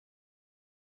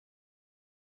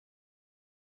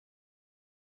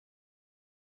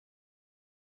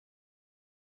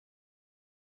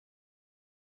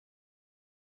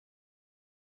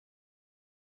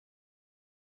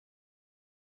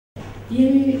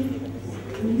Jemi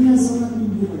në një zonat më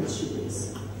bukura të Shqipërisë.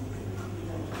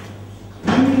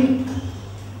 Jemi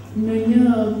në një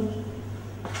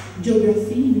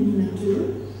gjeografi, në një natyrë,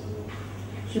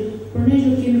 që për ne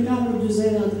që kemi kapur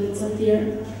 40 dhe ca tjerë,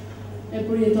 e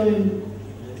përjetojmë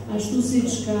ashtu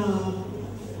siç ka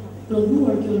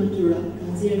prodhuar kjo natyra, ka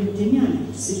nxjerrë një genial,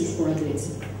 siç është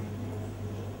Poradeci.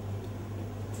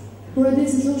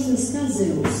 Poradeci thoshte s'ka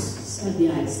Zeus, s'ka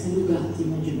djalë, s'ka lugat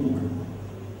imagjinuar.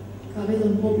 Ka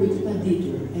vetëm popull të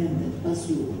paditur, ende, të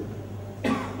pasluar.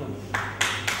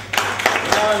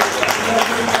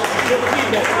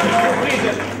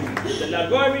 Të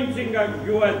largojmë që nga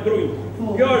gjuha e drujtë.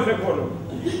 Kjo është e kolum.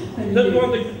 Të duan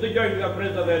të gjojnë nga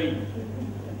presa dhe rinjë.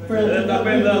 Dhe të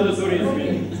apem dhe adësurizmi.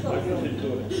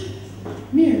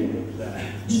 Mirë,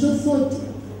 çdo thot,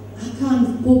 a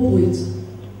kanë popujt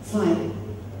fare,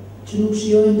 që nuk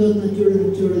shijojnë dot natyrën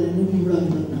e tyre dhe nuk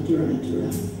mbrojnë dot natyrën e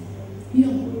tyre.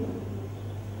 Jo.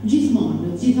 Gjithmonë,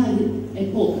 në gjitha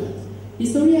epokat,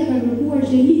 historia ka kërkuar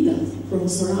që elitat,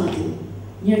 profesorati,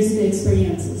 njerëzit e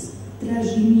eksperiencës,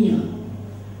 trashëgimia,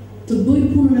 të bëj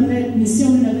punën e vetë,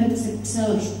 misionin e vetë se pse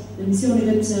është, dhe misioni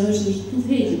vetë pse është të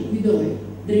udhëheqë, kujdoj,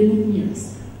 drejt më të mirës.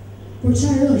 Por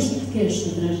çfarë është të kesh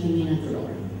në trashëgimi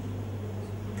natyrore?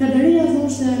 Kadareja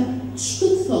thoshte,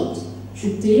 ç'të thot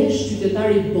që të jesh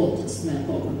qytetari i botës në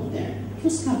epokën moderne?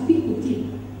 Kjo s'ka pikë kuptim.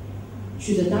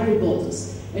 Qytetari i botës.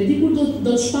 E di kur do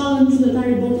të shpallen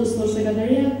qytetari i botës, thoshte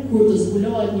Kadareja, kur të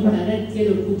zbulohet një planet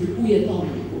tjetër ku diku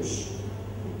jeton dikush.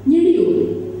 Njeriu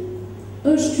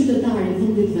është qytetari i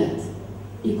vendit vet,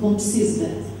 i kompsisë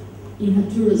vet, i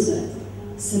natyrës vet,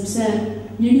 sepse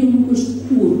njeriu nuk është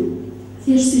kur,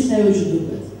 thjesht ajo që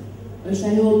duket.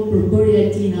 Është ajo përbërja e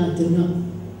tij në ADN.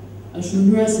 Është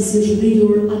mënyra se si është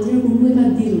rritur atëherë kur nuk e ka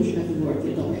ditur që ka filluar të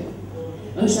jetojë.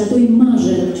 Është ato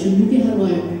imazhe që nuk i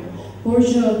harrojmë, por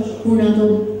që kur në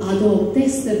ato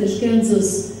testet e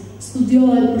shkencës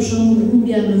studiohet për shembull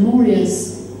humbja e memorjes.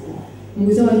 Më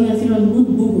kujtohet një film më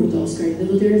të bukur të Oscarit dhe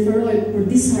do t'i referoj për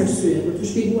disa arsye, për të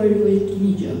shpjeguar juaj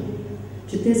një gjë,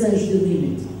 që teza e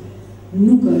zhvillimit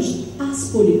nuk është as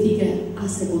politike,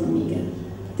 as ekonomike.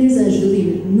 Teza e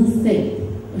zhvillimit në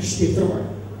thelb është shpirtërore.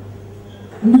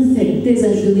 Në thelb teza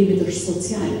e zhvillimit është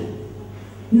sociale.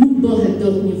 Nuk bëhet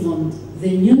dot një vend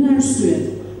dhe një nga arsyet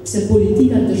pse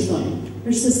politikat dështojnë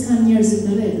është se s'kan njerëzit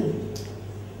në vete.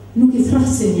 Nuk i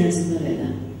thrasin njerëzit në vete.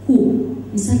 Ku?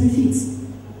 Në sakrificë.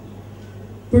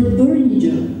 Për të bërë një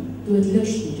gjë, duhet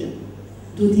lësh një gjë,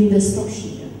 duhet investosh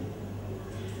një gjë.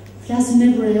 Flasim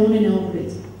ne për rajonin e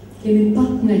Ohrit. Kemi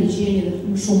pak nga ligjeni dhe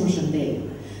më shumë është ndej.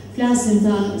 Flasim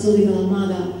ta zoti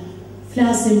Kallamada,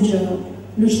 flasim që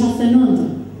në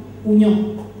 79 u njoh.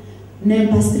 Ne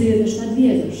pas 37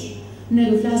 vjetësh,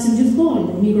 ne do flasim gjithkohon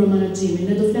për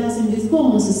mikromanaxhimin, ne do flasim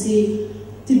gjithkohon se si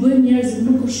ti bëjmë njerëzit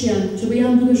më koshient, që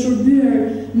janë duke shërbyer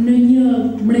në një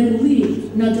mrekulli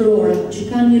natyrore, që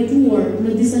kanë jetuar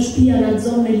në disa shtëpia në atë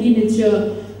zonë e linit që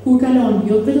kur kalon,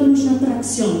 jo vetëm është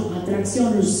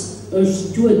atraksion është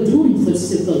gjuhë drunjë, thotë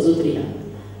si thotë zotëria.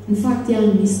 Në fakt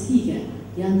janë mistike,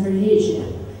 janë tërheqje,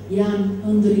 janë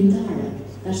ëndërrimtare.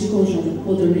 Ta shikosh atë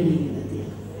kodrën e linit e tij.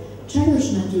 Çfarë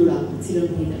është natyra në cilën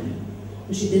rritemi?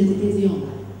 Është identiteti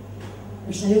jonë.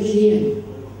 Është ajo që jemi.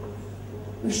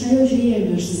 Është ajo që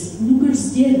jemi, nuk është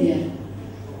zgjedhje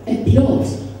e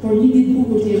plot, por një ditë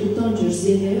bukur ti e kupton që është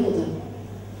zgjedhja jote.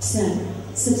 Pse?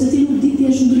 Sepse ti nuk di ti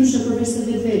je ndryshe përveç se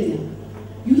vetvetja.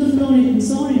 Ju do të filloni të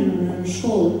mësoni në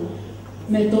shkollë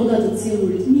metoda të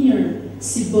cilërit mirë,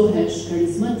 si bëhesh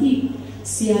karizmatik,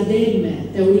 si adel me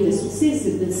teoritë e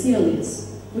suksesit dhe sjelljes.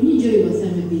 Po një gjë ju e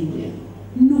them me bindje,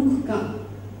 nuk ka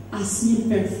asnjë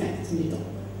perfekt në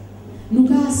tokë. Nuk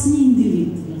ka asnjë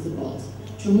individ në këtë botë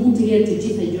që mund të jetë të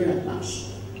gjitha gjërat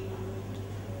bashkë.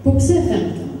 Po pse them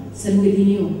këtë? Se nuk e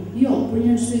dini ju? Jo, për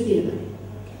një arsye tjetër.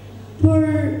 Për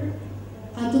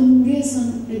atë mungesën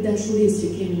e dashurisë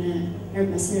që kemi ne her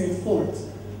pas here të fortë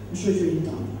në shoqërinë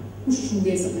tonë. Kush është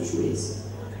mungesa e dashurisë?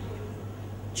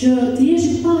 Që të jesh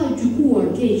i pa gjykuar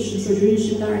keq në shoqërinë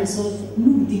shqiptare sot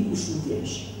nuk di kush mund të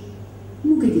jesh.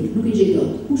 Nuk e di, nuk e gjej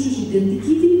dot. Kush është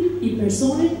identiteti i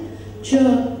personit që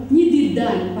një ditë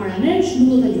dal para nesh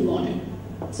nuk do ta gjykoni.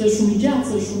 Se është shumë i gjatë,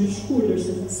 se është shumë i shkurtër,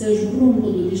 se është brunë, po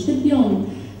do të ishte pion,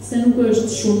 se nuk është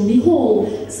shumë i holl,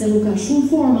 se nuk ka shumë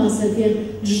forma, se vjen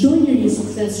çdo njeri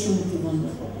sukses shumë të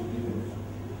vendet.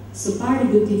 Së pari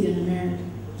goditja në merr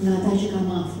nga ata që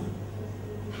kanë afër.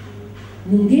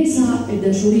 Mungesa e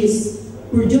dashurisë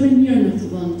për gjën e mirë në këtë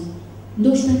vend,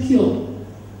 ndoshta kjo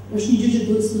është një gjë që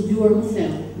duhet studiuar më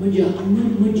thellë, më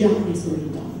gjatë në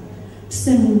historinë tonë.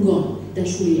 Pse mungon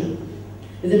dashuria?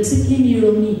 Dhe pse kemi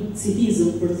ironi,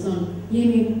 cinizëm për të thënë,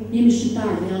 jemi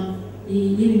shqiptarë,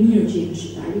 jemi mirë që jemi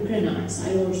shqiptar, ju krenar, sa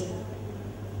ajo është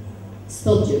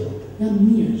s'thot gjë, jam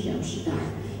mirë që jam shqiptar,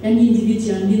 jam një individ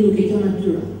që jam lidhur ke kjo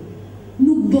natyra.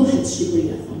 Nuk bëhet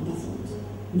Shqipëria, thonë pa fund.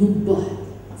 Nuk bëhet.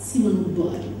 Si më nuk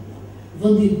bëhet.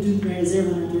 Vendi i dytë me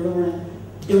rezerva natyrore,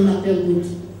 brenda pelgut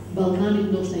Ballkanit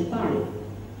ndoshta i pari.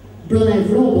 Brenda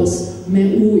Evropës me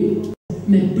ujë,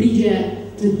 me brigje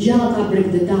të gjata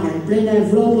bregdetare, brenda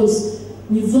Evropës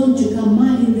një vend që ka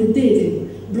malin dhe detin,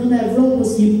 brenda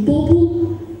Evropës një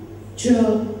popull që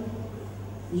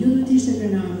jo duhet ishte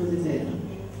krenar për vetveten,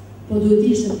 po duhet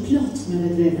ishte plot me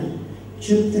vetveten,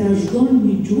 që trashëgon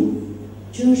një gjuhë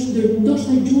që është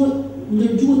ndoshta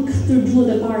ndër gjuhët këtër gjuhët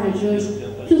e para që është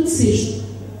plotësisht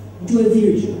gjuhë e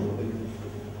virgjë.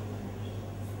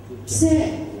 Pse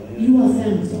ju a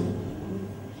them këto?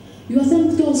 Ju a them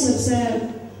këto sepse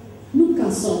nuk ka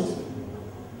sot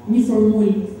një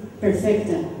formulë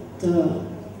perfekte të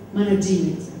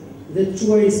menaxhimit dhe të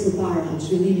çuaris përpara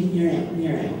zhvillimit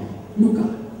një rajon. Nuk ka.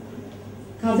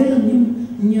 Ka vetëm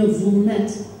një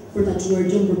vullnet për ta çuar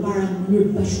gjën përpara në mënyrë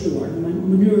të bashkuar, në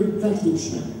mënyrë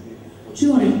vazhdueshme.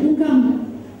 Shihoni, unë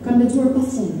kam lexuar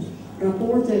pafund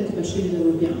raporte të Bashkimit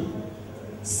Evropian.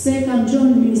 Se kanë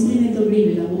qenë në Ministrinë e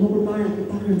Integrimit apo më përpara për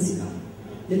pak rëndësi ka.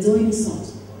 Lexojeni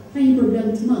sot. Ka një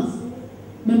problem të madh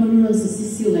me mënyrën se si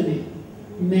sillemi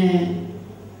me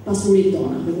pasuritë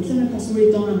tona, dhe kur them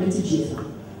pasuritë tona me të gjitha.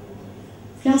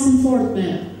 Flasim fort me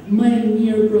më e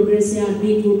mirë, progresi i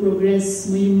arritur, progres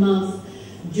më i madh,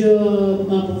 gjë,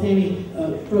 po themi,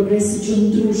 progresi që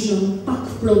ndryshëm, pak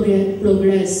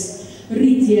progres,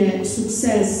 rritje,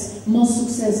 sukses, mos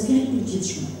sukses, fjalë për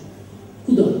gjithçka.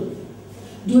 Kudo.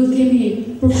 Duhet kemi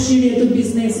përfshirje të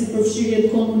biznesit, përfshirje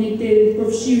të komunitetit,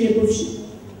 përfshirje.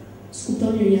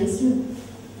 Skuptoni jashtëm.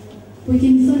 Po i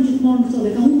kemi thënë gjithmonë këto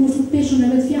dhe ka humbur peshën e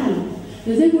vet fjalën.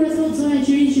 Dhe kur e thot zonja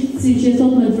Qiriqi, si që e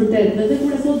thot me të vërtetë, dhe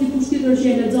kur e thot dikush tjetër që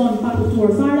e lexon pa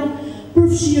kuptuar fare,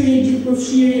 përfshirje, gjithë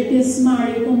përfshirje,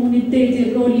 pjesëmarrje,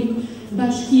 komuniteti, roli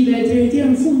bashkive, etj.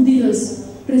 Në fund ditës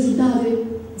rezultati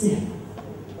zero.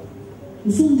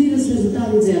 Në fund ditës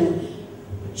rezultati zero.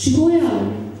 Shikoja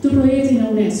këtë projektin e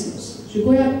UNESCO-s,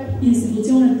 shikoja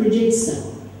institucionet përgjegjëse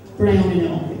për rajonin e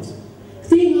Ohrit.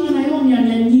 Këti nga ana jon janë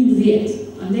në 11,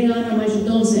 ande nga ana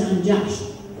maqedonse janë 6.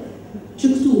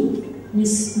 Që këtu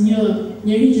një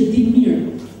njeri që di mirë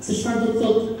se çfarë do të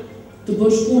thotë të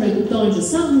bësh punë, kupton që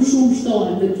sa më shumë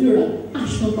shtohen detyra,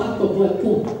 aq më pak po bëhet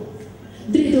punë.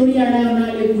 Drejtoria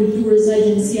rajonale e kulturës,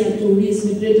 agjencia e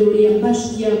turizmit, drejtoria,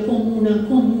 bashkia,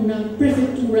 komuna,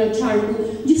 prefektura, qarku,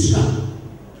 gjithçka.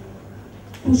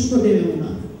 Kush problemi më i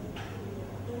madh?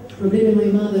 Problemi më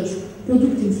i madh është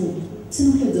produkti në fund. Pse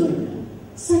nuk lexojmë?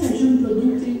 Sa ka qenë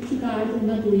produkti që ka ardhur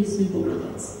nga turizmi në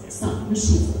Popullatës? Sa në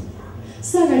shifra?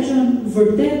 Sa ka qenë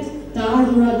vërtet të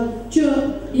ardhurat që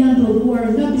janë prodhuar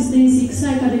nga biznesi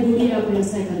kësaj kategorie apo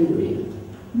asaj kategorie?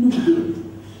 Nuk di.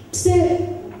 Pse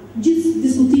gjithë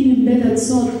diskutimin mbetet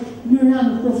sot në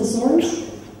rang profesorësh,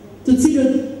 të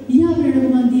cilët japin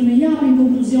rekomandime, japin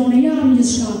konkluzione, japin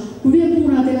gjithçka, kur vjen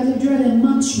puna tek ato gjërat e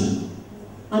matshme,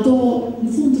 ato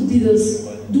në fund të ditës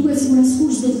duket sikur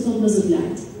askush do të thotë më zë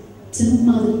lart. Pse nuk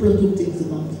marrë produktin këtë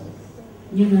vend?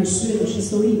 Një nga arsyet është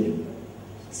historike.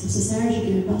 Sepse sa herë që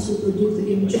kemi pasur produkte,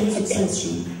 kemi qenë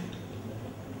suksesshëm.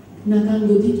 Na kanë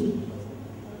goditur.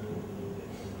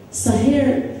 Sa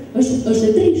herë është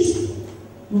e trisht.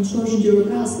 Mund të shkosh në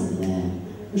Gjirokastër dhe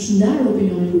është ndarë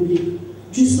opinioni publik.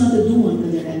 Gjysmat e duan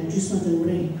këtë rend, gjysmat e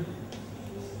urrejnë.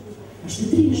 Është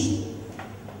e trisht.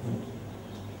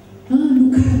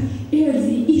 Nuk ka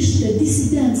erdhi, ishte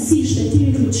disident, si ishte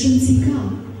tjetër të shëndsi ka.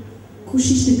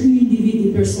 Kush ishte ky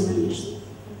individi personalisht?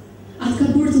 Atë ka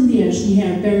bërë të ndjesh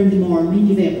njëherë perëndimor me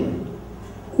një vepër.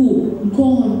 Ku, në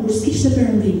kohën kur s'kishte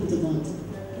perëndim të vend.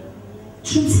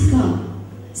 Shëndsi ka,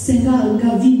 se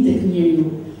nga vinte kë njeriu.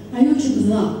 Ajo që të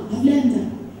dha, a vlente?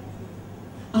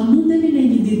 A mundemi në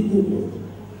një ditë bukur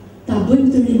ta bëjmë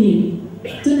të rinin,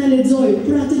 të na lexojë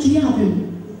për atë që japim,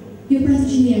 jo për atë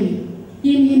që jemi.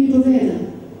 Jemi për vete.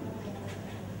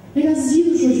 E ka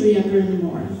zgjidhur shoqëria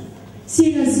perëndimore. Si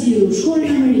e ka zgjidhur? Shkoi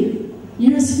në Amerikë.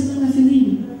 Njerëz që fillon nga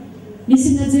fillimi.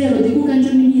 Nisin nga zero, diku kanë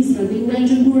qenë ministra, diku kanë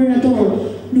qenë guvernator,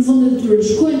 në vendet e tyre,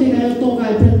 shkojnë tek ajo toka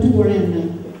e premtuar ende.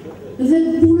 Dhe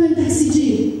punojnë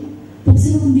taksixhi. Po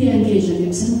pse nuk ndjehen keq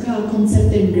atje? Pse nuk ka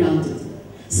koncept të emigrantit?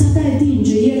 Sa ta e dinë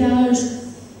që jeta është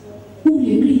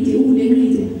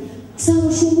ulje, sa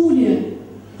më shumë ulje,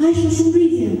 aq më shumë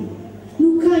rritje.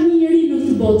 Nuk ka një njeri në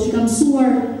këtë botë që ka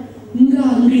mësuar nga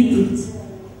ngritit.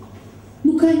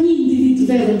 Nuk ka një individ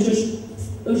vetëm që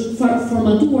është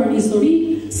formatuar në histori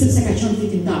sepse ka qenë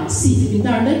fitimtar. Si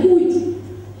fitimtar ndaj kujt?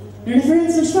 Në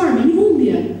referencë me çfarë? Me një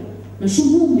humbje, me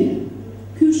shumë humbje.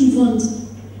 Ky është një vend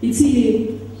I cili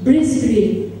brezikri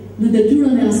në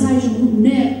detyrën e asaj që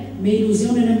ne me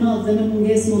iluzionin e madh dhe me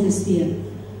mungesë modestie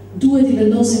duhet I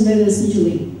vendosim vetes një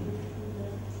qëllim.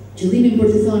 Qëllimin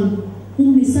për të thënë,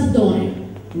 humni sa doni,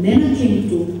 ne na kemi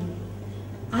këtu.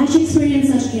 Aq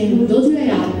eksperjenca që kemi, do t'ju e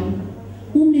japim.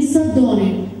 Humni sa doni,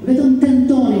 vetëm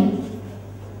tentoni.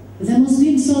 Dhe mos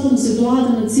vim sot në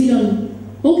situatën në cilën,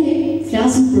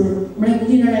 flasim për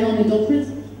mrekullinë e rajonit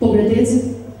Ohrit, po Gradecit,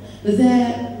 dhe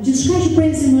gjithçka që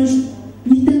presim është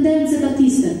një tendencë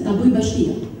etatiste, ta bëj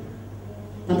bashkia,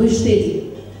 ta bëj shteti.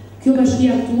 Kjo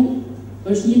bashkia këtu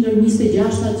është një ndër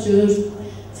 26 që është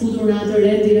futur në atë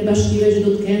rendin e bashkive që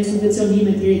do të kenë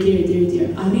subvencionime etj.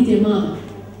 Arritje e madhe.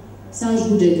 Sa është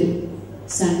buxheti?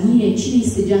 Sa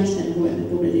 126 të nevojave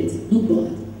po Gradecit. Nuk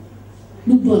bëhet.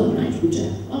 Nuk bëhet në aq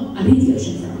buxhet. Arritje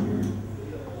është në framën.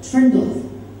 Çfarë ndodh?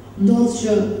 Ndodh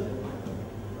që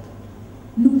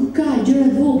nuk ka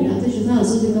gjëra të vogla, atë që tha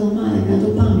Zoti Kallamare ka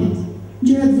ato pamjet.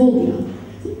 Gjëra të vogla.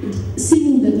 Si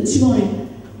mundet? Shikoni,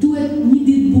 duhet një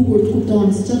ditë bukur të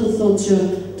kuptoni se çfarë do thotë që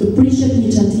të prishet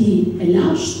një çati e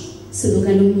lashtë se do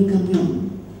kaloj një kamion.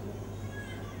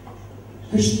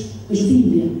 Është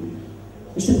dhimbje.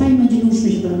 Është e pa imagjinueshme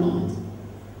që pranohet.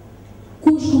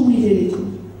 Ku është komuniteti këtu?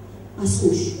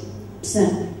 Askush. Pse?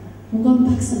 Mungon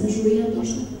pak sa dashuria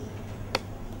ndoshta.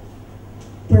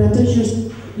 Për atë që është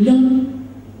lënë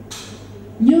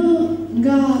një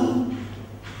nga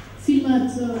filmat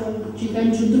që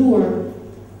kanë qëndruar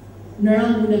në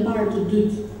rangun e parë të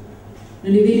dytë në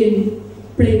nivelin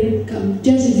prej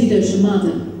 60 vitesh që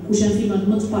matën, kush janë filmat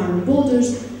më të parë në botë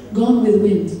është Gone with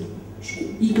Wind,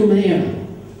 Ikur me erë.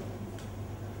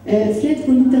 Flet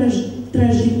për një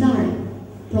trashëgimtare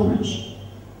pronash,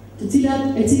 e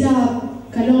cila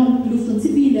kalon luftën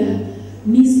civile,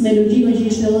 nis me logjikën që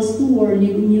ishte llastuar,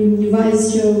 një vajzë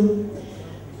që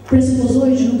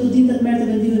presupozoi që nuk do dinte të merrte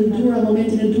vendimin e dur në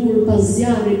momentin e dur pas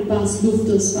zjarrit, pas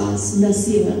luftës, pas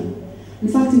ndasive. Në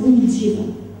fakt I humbi të gjitha.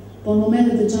 Po në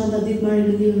momentet e çanta ditë marrin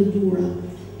vendimet e dura.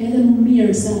 Edhe më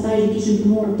mirë se ata që kishin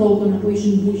punuar tokën apo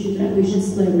ishin buqit apo ishin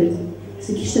sklevrit,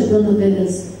 se kishte brenda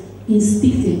vetes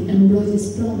instinktin e mbrojtjes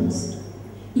pronës.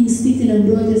 Instiktin e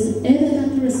mbrojtjes edhe të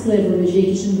atyre sklevrave që I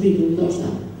kishin ngritur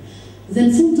ndoshta. Dhe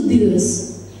në fund të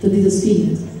ditës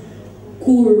filmit,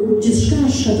 kur gjithçka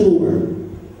është shkatruar,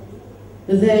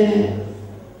 dhe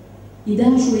I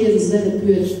dashur jetës vetë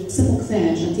pyet, pse po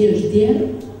kthehesh, atje është djerë?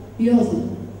 Jo,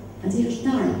 atje është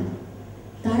tara.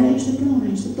 Tara ishte prona,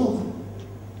 ishte toka.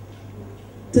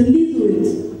 Të lidhurit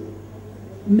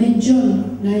me gjën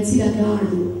nga e cila ka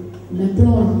ardhur, me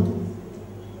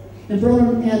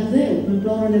pronën e atdheut, me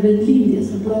pronën e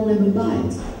vendlindjes, me pronën e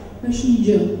babait, është një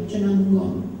gjë që na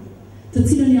mungon. Të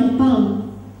cilën ja pam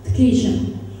të keqen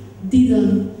ditën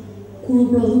kur u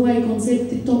prodhua I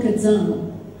koncepti tokë e zanu.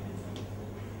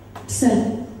 Pse?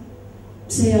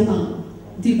 Pse ja pam?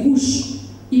 Dikush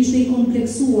ishte I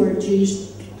kompleksuar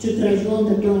që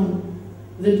trashëgonte pronë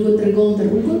dhe duhet tregonte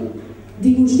rrugën,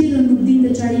 dikush tjetër nuk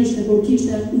dinte çfarë ishte, por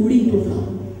kishte uri për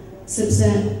pronë, sepse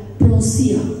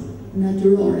pronësia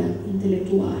natyrore,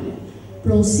 intelektuale,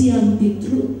 pronësia mbi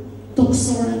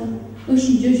toksore është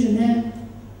një gjë që ne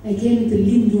e kemi të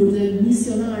lindur dhe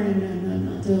misionare në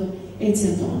atë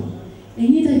ecjen tonë. E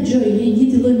njëjta gjë,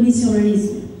 një lloj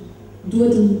misionarizmi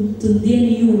duhet të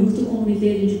ndjeni ju në këtë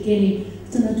komunitetin që keni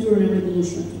këtë natyrën e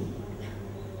mrekullueshme.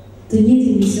 Të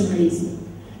njëjtin misionarizëm.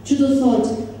 Që do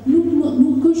thotë,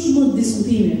 nuk është më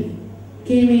diskutimi.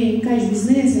 Kemi kaq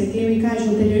biznese, kemi kaq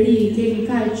hoteleri, kemi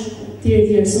kaq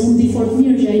tjerë, se unë di fort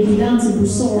mirë që ai bilanci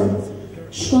bursor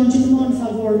shkon gjithmonë në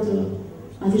favor të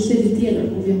atij shteti tjetër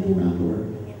ku vjen puna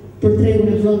për tregun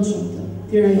e brendshëm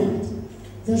të rajonit.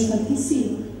 Dhe është fatkeqësi.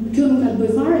 Kjo nuk ka të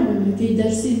bëjë fare me këtë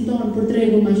dashurinë tonë për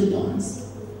tregun maqedonës.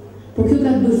 Por kjo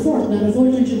ka të bëjë fort me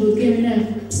revoltën që do të kemi ne.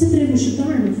 Pse tregu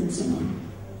shqiptar nuk funksionon?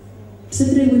 Pse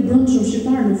tregu I brendshëm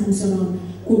shqiptar nuk funksionon?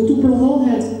 Kur këtu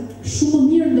prodhohet shumë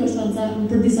mirë ndoshta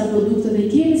për disa produkte dhe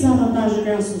kemi sa avantazhe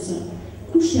krahasuese.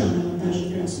 Kush janë avantazhet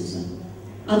krahasuese?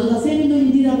 A do ta themi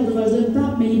ndonjë ditë apo do vazhdojmë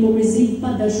prapë me hipokrizi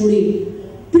pa dashuri?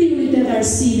 Prioritet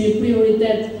arsimi,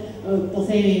 prioritet po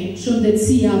themi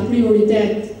shëndetësia,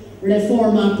 prioritet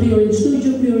reforma, çdo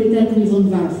gjë prioritet në një vend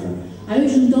varfër. Ajo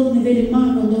që ndodh në nivelin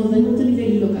makro ndodh edhe në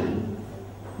nivelin lokal.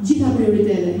 Gjitha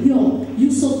prioritete. Jo, ju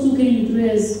sot këtu keni një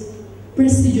kryezë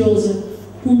prestigjioze,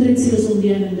 kundrejt cilës u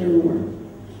ndjen e nderuar.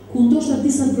 Ku ndoshta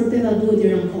disa të vërteta duhet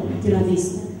I rankojnë, të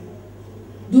radhisni.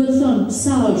 Duhet thënë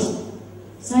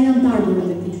sa janë të ardhurat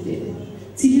e këtij qyteti,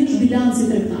 cili është bilanci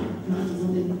tregtar në atë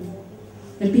vendin,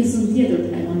 në pjesën tjetër të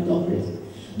rajonit Ohrit.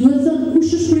 Duhet thënë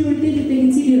kush është prioriteti tek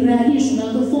I cili realisht në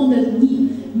ato fondet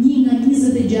 1 nga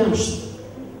 26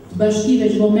 të bashkive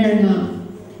që po merr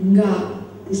nga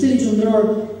pushteti qendror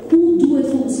ku duhet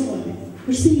fokusohemi.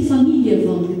 Është si një familje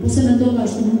vendi, po se mendon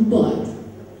ashtu nuk bëhet.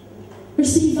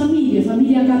 Është si një familje,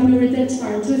 familja ka prioritet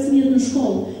çfarë? Çojë fëmijët në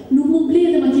shkollë, nuk mund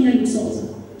bledhe makina luksoze.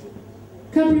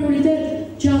 Ka prioritet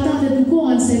që ata të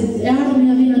edukohen se e ardhmë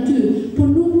ja vjen aty, por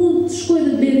nuk mund të shkojë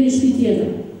dhe të blerë një shtëpi tjetër.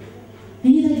 E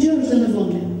njëjta gjë është në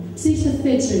vende. Pse ishte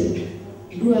theçeri,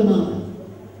 grua e madhe?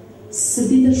 Se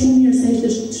dinte shumë mirë se ishte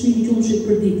çmimi i qumshit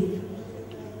për ditë.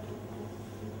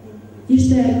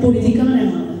 Ishte politikane e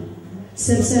madhe,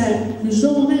 sepse në çdo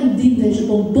moment dinte që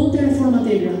po bënte reforma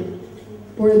të egra,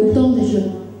 por e kuptonte që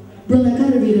brenda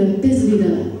 4 viteve, 5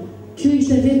 viteve, kjo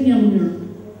ishte vetëm një mënyrë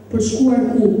për të shkuar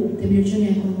ku te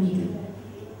mirëqenia ekonomike.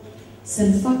 Se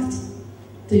në fakt,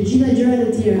 të gjitha gjërat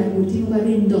e tjera kur ti nuk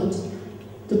arrin dot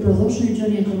të prodhosh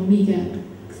mirëqenie ekonomike,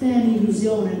 kthehen në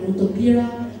iluzione, në utopira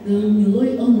dhe në një lloj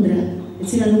ëndre e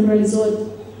cila nuk realizohet,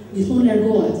 gjithmonë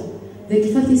largohet. Dhe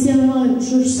fatkeqësia më e madhe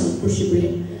kush është sot për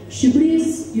Shqipërinë?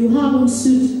 Shqipërisë ju hapën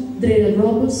syt drejt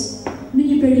Evropës në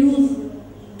një periudhë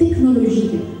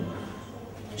teknologjike.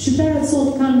 Shqiptarët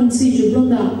sot kanë mundësi që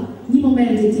brenda një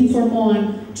momenti të informohen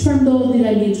çfarë ndodh në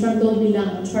Itali, çfarë ndodh në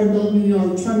Milano, çfarë ndodh në New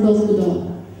York, çfarë ndodh kudo.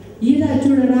 Jeta e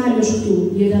tyre reale është këtu,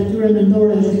 jeta e tyre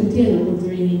mendore është diku tjetër për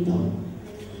të rinin tonë.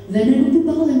 Dhe ne nuk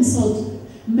përballemi sot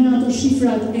me ato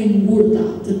shifrat e ngurta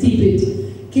të tipit.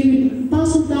 Kemi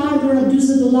pasur të ardhura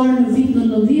 $40 në vit në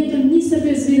 90-ën,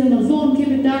 25 vite më vonë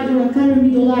kemi të ardhura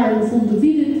 $4.000 në fund të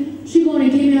vitit. Shikoni,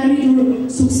 kemi arritur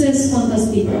sukses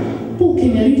fantastik. Po,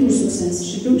 kemi arritur sukses.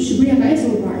 Shqipëria ka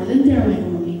ecur përpara dhe në terma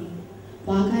ekonomik.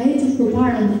 Po a ka ecur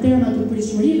përpara në terma të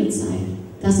pritshmërive të saj,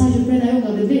 të asaj që pret ajo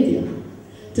nga vetvetja.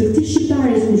 Të këtij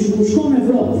shqiptari kur shkon në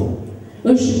Evropë,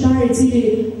 është shqiptari i cili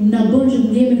na bën që të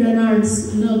ndjehemi krenarës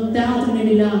në teatrin e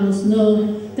Milanos, në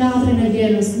teatrin e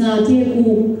Vjenës, në atje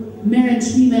ku merren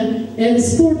çmime edhe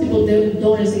sporti, po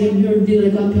doni se kemi hyrë në ditën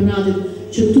e kampionatit,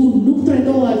 që këtu nuk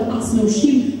trajtohet as me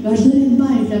ushqim, vazhdojnë të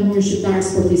mbajnë flamurin shqiptar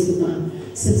sportistët tanë,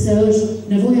 sepse është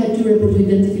nevoja e tyre për të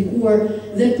identifikuar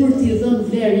dhe për t'i dhënë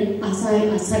vlerë asaj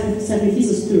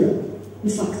sakrificës tyre.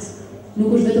 Në fakt,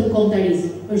 nuk është vetëm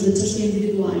kombëtarizëm, është dhe çështje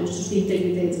individuale, çështje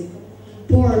integriteti.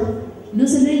 Por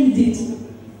nëse ne një ditë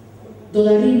do të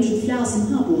arrijmë që të flasim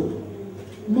hapur,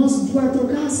 mos duar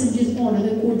trokasim gjithmonë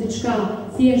edhe kur diçka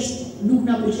thjesht nuk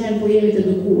na pëlqen, po jemi të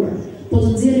edukuar. Po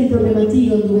të nxjerrim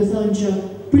problematikën duke thënë që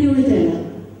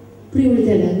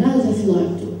prioritete, nga do të fillojmë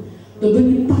këtu. Do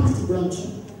bëjmë një pakt brendshëm.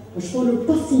 Është folur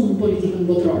pafund në politikën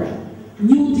botërore.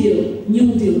 New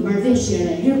Deal, marrëveshje e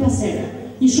re, her pas here.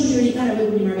 Një shoqëri ka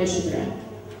nevojë për një marrëveshje të re.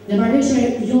 Dhe marrëveshja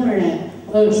jonë e re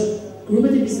është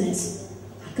grupet e biznesit,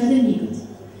 akademikët,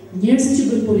 njerëzit që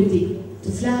bëjnë politikë,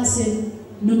 të flasin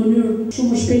në mënyrë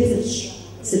shumë më shpejtë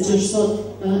se që është sot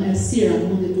errësira të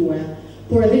mundit tuaja.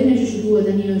 Por edhe ne që duhet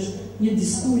tani është një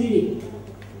diskur i ri,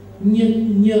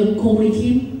 një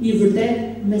komunikim i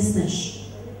vërtet mes nesh,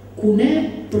 ku ne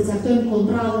përcaktojmë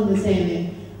kontratën dhe themi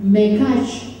me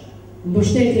kaq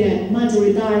mbështetje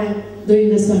majoritare do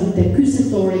investojmë te ky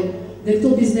sektori dhe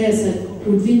këto bizneset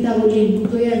kur të vinë tavolinë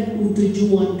nuk do jenë ku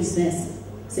dëgjuan bizneset,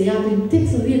 se japin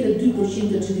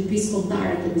 82% të GDP-s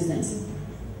kombëtare të biznesit.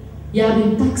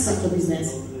 Japin taksa këto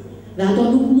bizneset. Dhe ato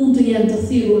nuk mund të jenë të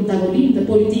thirrur në tavolinë dhe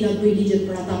politika të bëjë ligjet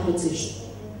për ata plotësisht.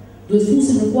 Duhet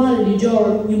fusim në kuadër ligjor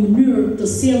një mënyrë të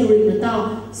sjellurit me ta,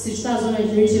 siç tha zona e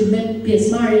qeverisë me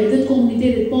pjesëmarrje dhe të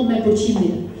komunitetit, po me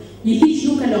përqindje. Një ligj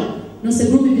nuk kalon nëse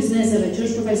grupi bizneseve që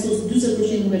është përfaqësues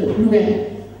 40% nuk e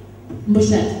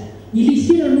mbështet. Një ligj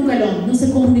tjetër nuk kalon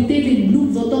nëse komuniteti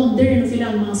nuk voton deri në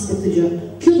filan mas për këtë gjë.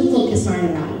 Kjo do të thotë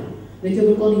pjesëmarrje reale. Dhe kjo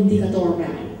kërkon indikatorë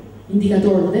reale.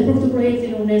 Indikatorë dhe për këtë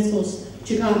projektin e UNESCO-s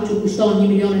që kushton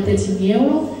 1.800.000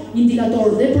 euro,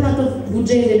 indikator dhe për atë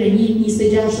buxhetin e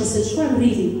 1.26 se çfarë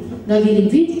rriti nga viti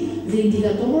në vit, dhe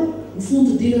indikator në fund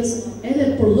të ditës edhe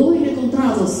për llojin e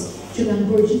kontratës që kanë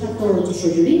bërë gjithë aktorët të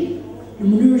shoqërisë, në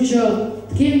mënyrë që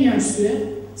të kemi një arsye,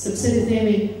 sepse ne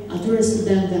themi atyre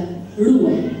studentëve,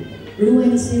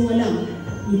 ruajeni se ju e lam,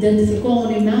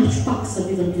 identifikoheni me aq pak sa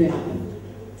ditën t'ju japim.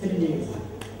 Faleminderit.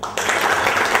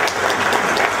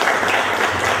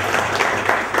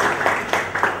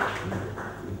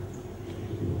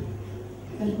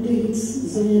 Faleminderit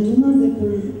zonja Duma dhe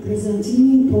për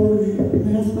prezantimin, por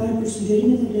në radhë parë për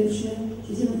sugjerimet e vlefshme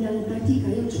që të planë praktik,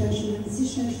 ajo që është e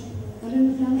rëndësishme është të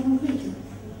lëmë planë konkrete.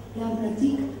 Planë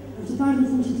praktik për të parë në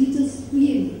fund të ditës ku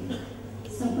jemi,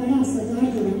 sa para, sa të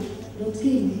ardhura do të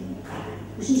kemi.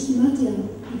 Është estimatja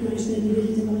pikërisht e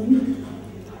nivelit ekonomik,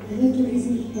 edhe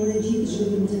turizmi, por e gjithë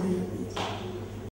zhvillimit të